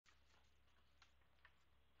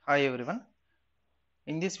Hi everyone.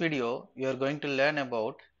 In this video, you are going to learn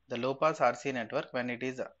about the low pass RC network when it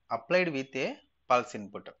is applied with a pulse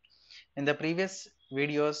input. In the previous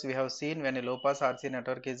videos, we have seen when a low pass RC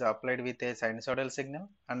network is applied with a sinusoidal signal,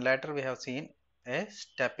 and later we have seen a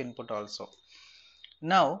step input also.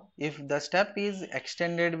 Now, if the step is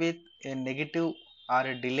extended with a negative or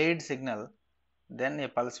a delayed signal, then a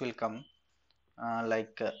pulse will come.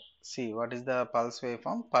 See what is the pulse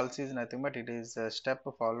waveform? Pulse is nothing but it is a step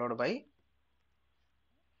followed by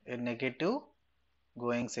a negative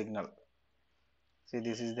going signal. See,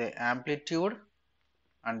 this is the amplitude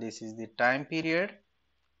and this is the time period.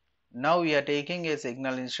 Now we are taking a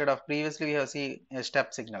signal instead of previously we have seen a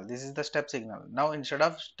step signal. This is the step signal. Now instead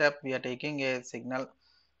of step we are taking a signal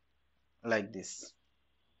like this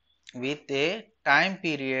with a time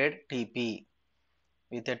period TP.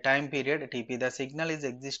 With a time period TP, the signal is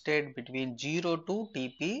existed between 0 to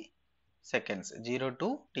TP seconds, 0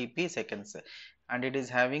 to TP seconds, and it is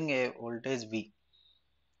having a voltage V.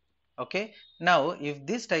 Okay, now if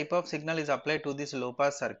this type of signal is applied to this low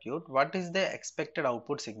pass circuit, what is the expected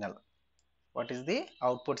output signal? What is the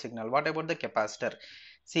output signal? What about the capacitor?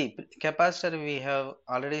 See, capacitor we have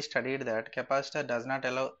already studied that capacitor does not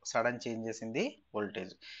allow sudden changes in the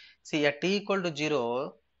voltage. See, at t equal to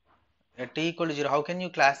 0, how can you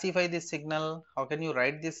classify this signal? How can you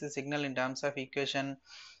write this signal in terms of equation?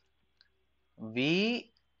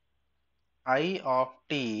 Vi of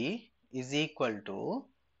t is equal to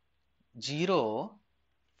 0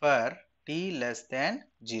 for t less than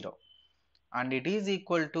 0, and it is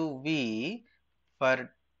equal to V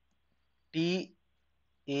for t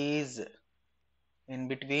is in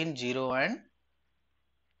between 0 and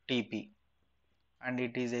Tp, and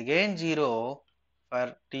it is again 0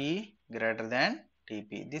 for t greater than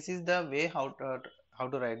Tp. This is the way how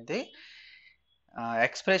to write the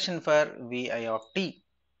expression for Vi of t.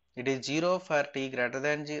 It is 0 for t greater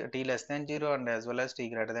than 0, t less than 0, and as well as t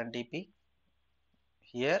greater than Tp.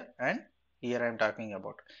 Here and here I am talking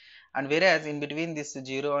about, and whereas in between this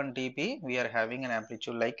 0 and Tp we are having an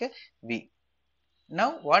amplitude like V.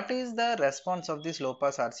 Now what is the response of this low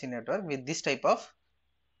pass RC network with this type of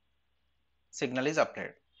signal is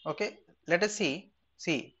applied? Okay, let us see.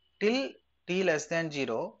 See, till t less than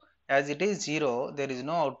 0, as it is 0 there is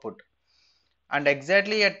no output, and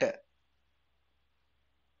exactly at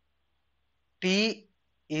t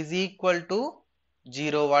is equal to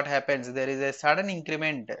 0, what happens? There is a sudden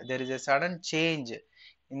increment, there is a sudden change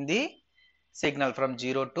in the signal from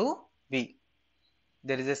 0 to V.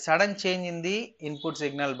 There is a sudden change in the input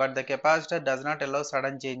signal, but the capacitor does not allow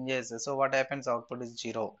sudden changes. So what happens? Output is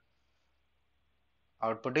 0.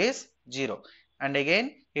 Output is 0. And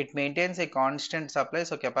again it maintains a constant supply,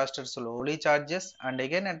 so capacitor slowly charges, and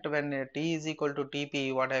again at when t is equal to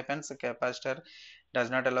Tp, what happens? The capacitor does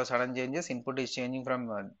not allow sudden changes. Input is changing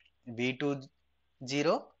from V to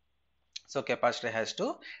 0, so capacitor has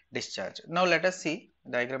to discharge. Now let us see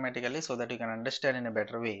diagrammatically so that you can understand in a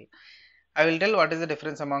better way. I will tell what is the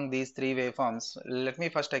difference among these three waveforms. Let me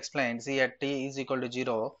first explain. See, at t is equal to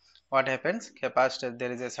 0, what happens? Capacitor,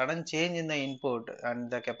 there is a sudden change in the input and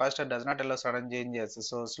the capacitor does not allow sudden changes.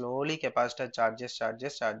 So slowly capacitor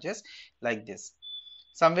charges like this.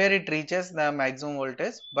 Somewhere it reaches the maximum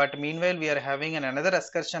voltage, but meanwhile we are having another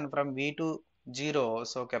excursion from V to 0,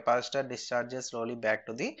 so capacitor discharges slowly back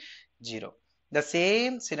to the 0. The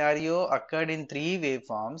same scenario occurred in three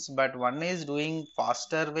waveforms, but one is doing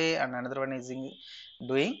faster way and another one is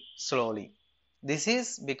doing slowly. This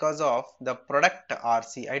is because of the product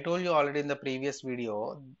RC. I told you already in the previous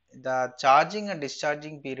video, the charging and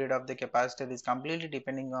discharging period of the capacitor is completely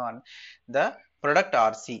depending on the product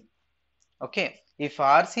RC. Okay, if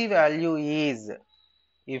RC value is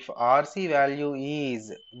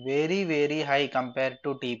very high compared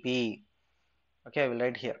to TP, okay, I will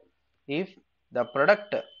write here. If the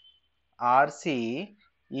product RC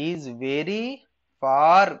is very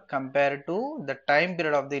far compared to the time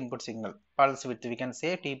period of the input signal, pulse width, we can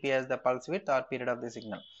say TP as the pulse width or period of the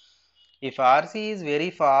signal. If RC is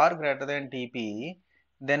very far greater than TP,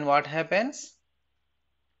 then what happens?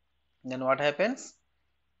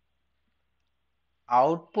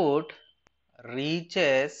 Output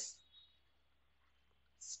reaches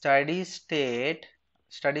steady state.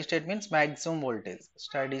 Steady state means maximum voltage.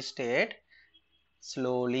 Steady state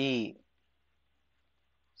slowly.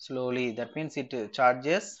 That means it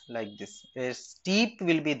charges like this. A steep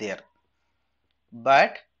will be there,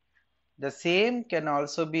 but the same can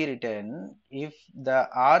also be written if the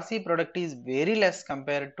RC product is very less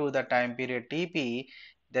compared to the time period TP,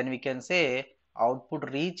 then we can say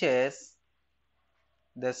output reaches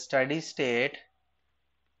the steady state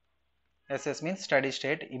SS means steady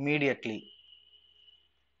state, immediately.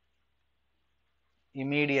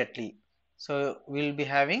 So we'll be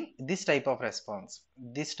having this type of response,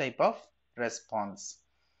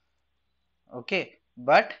 okay.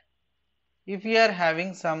 But if we are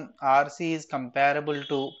having some RC is comparable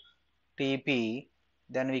to TP,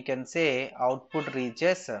 then we can say output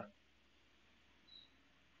reaches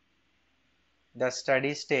the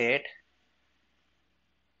steady state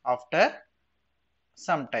after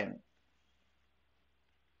some time,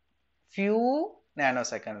 few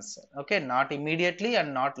nanoseconds, okay, not immediately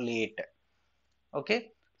and not late,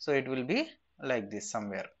 okay. So it will be like this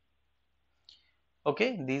somewhere.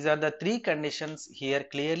 Okay, these are the three conditions here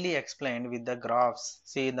clearly explained with the graphs.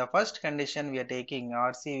 See, in the first condition we are taking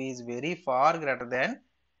RC is very far greater than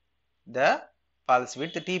the pulse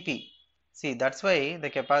width Tp. See, that's why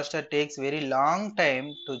the capacitor takes very long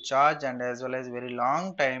time to charge and as well as very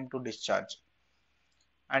long time to discharge.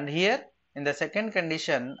 And here in the second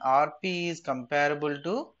condition, Rp is comparable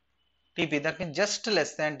to Tp, that means just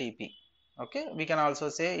less than Tp. Okay, we can also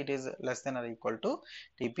say it is less than or equal to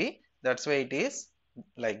Tp. That's why it is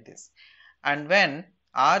like this. And when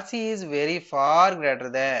RC is very far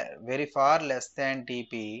less than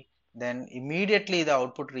Tp, then immediately the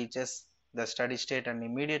output reaches the steady state, and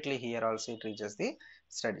immediately here also it reaches the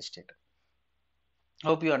steady state.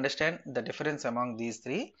 Hope you understand the difference among these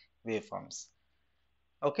three waveforms.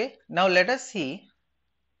 Okay, now let us see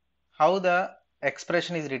how the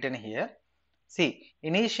expression is written here. See,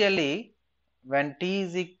 initially when at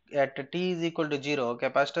t is equal to 0,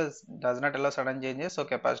 capacitor does not allow sudden changes, so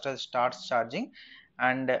capacitor starts charging,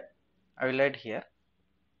 and I will write here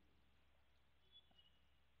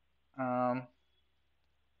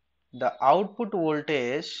the output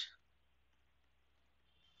voltage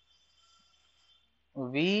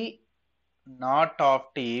V naught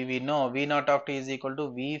of t, we know V naught of t is equal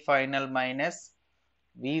to V final minus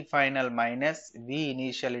V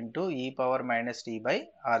initial into e power minus t by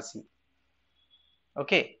RC.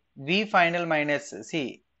 Okay, V final minus,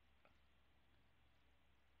 see,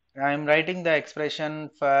 I am writing the expression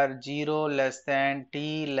for 0 less than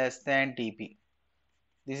t less than Tp.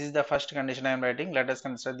 This is the first condition I am writing. Let us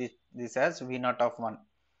consider this as V naught of 1.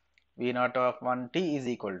 V naught of 1 t is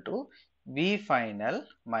equal to V final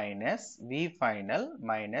minus V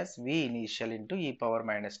initial into e power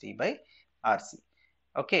minus t by RC.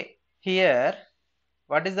 Okay, here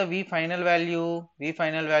what is the V final value? V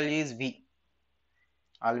final value is V.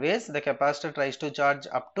 Always the capacitor tries to charge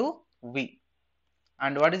up to V.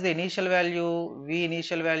 And what is the initial value? V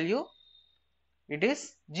initial value, it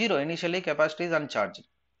is 0. Initially capacitor is uncharged.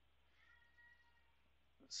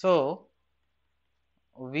 So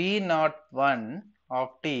V naught 1 of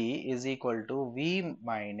t is equal to V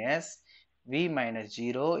minus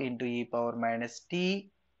 0 into e power minus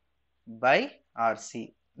t by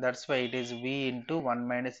RC. That's why it is V into 1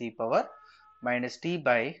 minus e power minus t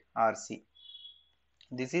by RC.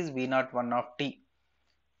 This is V naught 1 of t.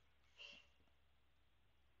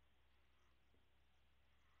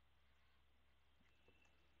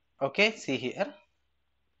 Okay, see here.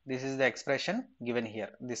 This is the expression given here.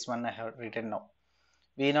 This one I have written now.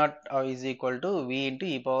 V naught is equal to V into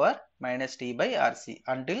e power minus t by RC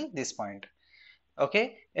until this point.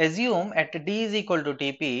 Okay, assume at t is equal to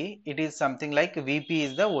Tp, it is something like Vp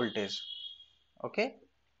is the voltage. Okay,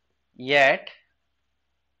 yet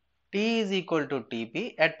t is equal to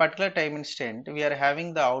Tp, at particular time instant we are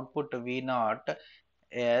having the output V naught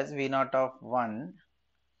as V naught of 1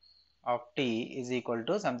 of t is equal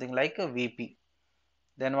to something like Vp.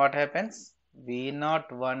 Then what happens? V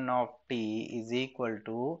naught 1 of t is equal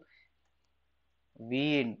to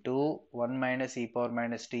V into 1 minus e power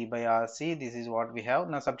minus t by RC. This is what we have.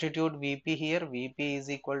 Now substitute Vp here. Vp is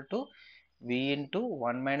equal to V into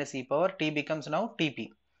 1 minus e power, t becomes now Tp.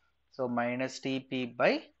 So minus Tp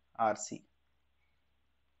by RC,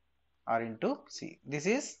 R into C. This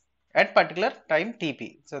is at particular time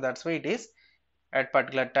Tp. So that's why it is at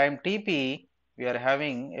particular time Tp. We are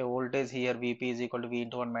having a voltage here, Vp is equal to V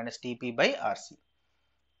into 1 minus Tp by RC.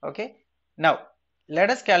 Okay. Now let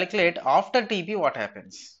us calculate after Tp what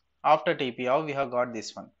happens. After Tp, how we have got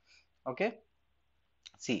this one. Okay.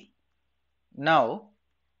 See, now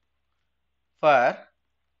for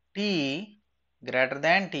t greater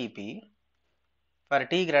than Tp,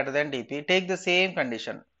 take the same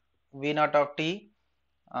condition. V naught of t,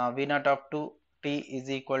 V naught of 2 t is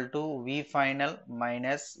equal to V final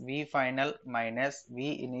minus V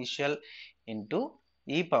initial into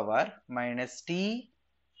e power minus t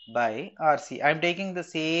by RC. I am taking the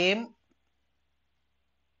same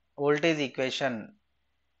voltage equation.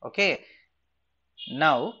 Okay.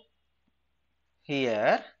 Now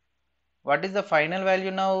here What is the final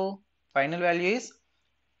value now? Final value is,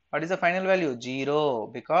 what is the final value? 0,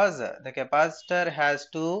 because the capacitor has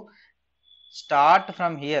to start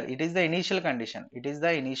from here. It is the initial condition. It is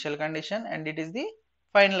the initial condition and it is the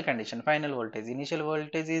final condition, final voltage. Initial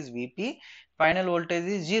voltage is Vp, final voltage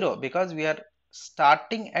is 0 because we are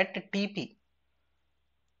starting at Tp.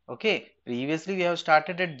 Okay, previously we have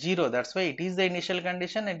started at 0, that's why it is the initial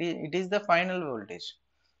condition and it is the final voltage.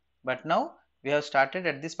 But now we have started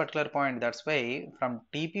at this particular point, that's why from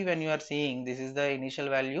Tp when you are seeing, this is the initial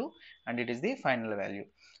value and it is the final value.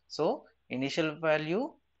 So initial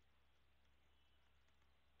value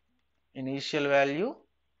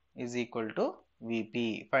is equal to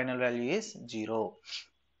Vp, final value is 0.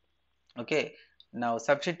 Okay, now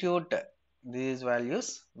substitute these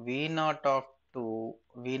values. V0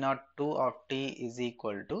 of t is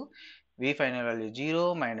equal to V final value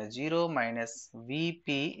 0 minus 0 minus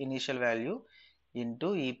Vp initial value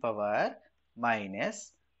into e power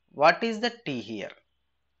minus, what is the t here?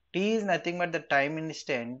 T is nothing but the time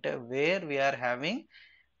instant where we are having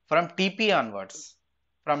from Tp onwards.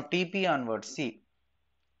 From Tp onwards, see,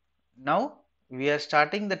 now we are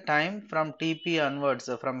starting the time from Tp onwards,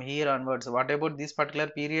 from here onwards. What about this particular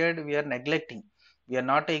period? We are neglecting. We are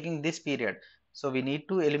not taking this period. So we need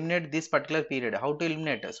to eliminate this particular period. How to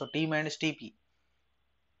eliminate? So T minus Tp.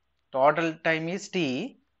 Total time is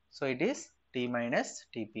T. So it is T minus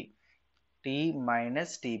Tp. T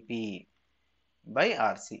minus Tp by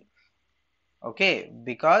Rc. Okay,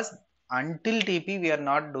 because until Tp we are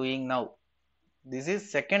not doing now. This is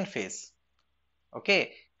second phase.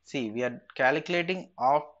 Okay, see, we are calculating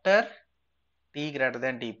after T greater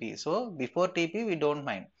than Tp. So before Tp we don't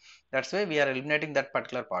mind. That's why we are eliminating that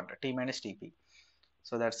particular part, T minus Tp.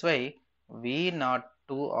 So that's why V02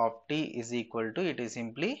 of T is equal to, it is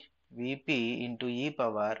simply Vp into e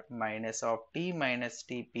power minus of T minus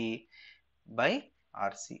Tp by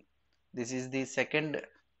Rc. This is the second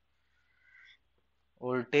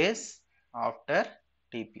voltage after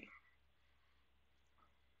Tp.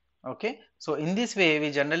 Okay, so in this way we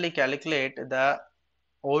generally calculate the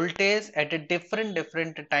voltage at a different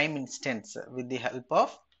time instance with the help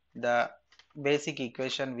of the basic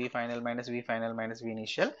equation V final minus V final minus V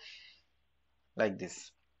initial, like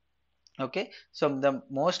this. Okay, so the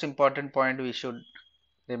most important point we should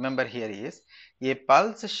remember here is a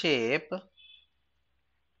pulse shape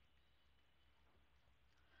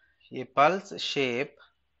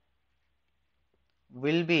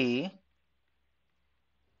will be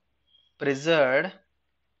preserved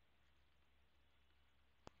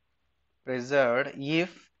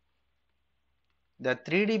if the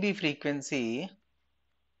 3 dB frequency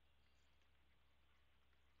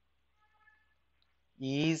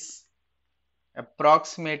is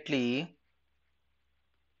approximately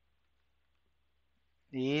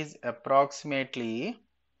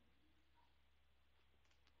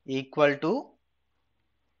equal to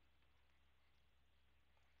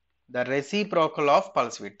the reciprocal of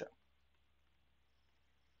pulse width.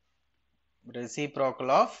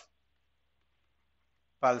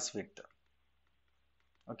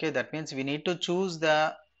 Okay, that means we need to choose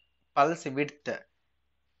the pulse width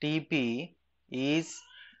Tp is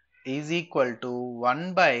equal to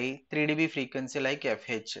 1 by 3 dB frequency like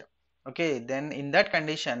Fh. Okay, then in that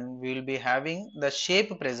condition we will be having the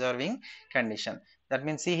shape preserving condition. That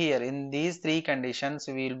means, see here, in these three conditions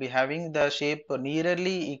we will be having the shape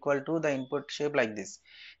nearly equal to the input shape like this.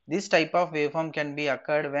 This type of waveform can be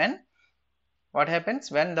occurred when, what happens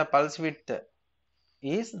when the pulse width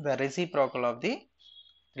is the reciprocal of the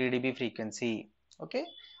 3 dB frequency. Okay,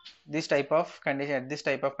 this type of condition, at this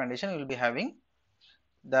type of condition we will be having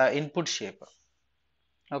the input shape.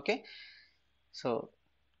 Okay, so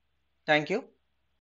thank you.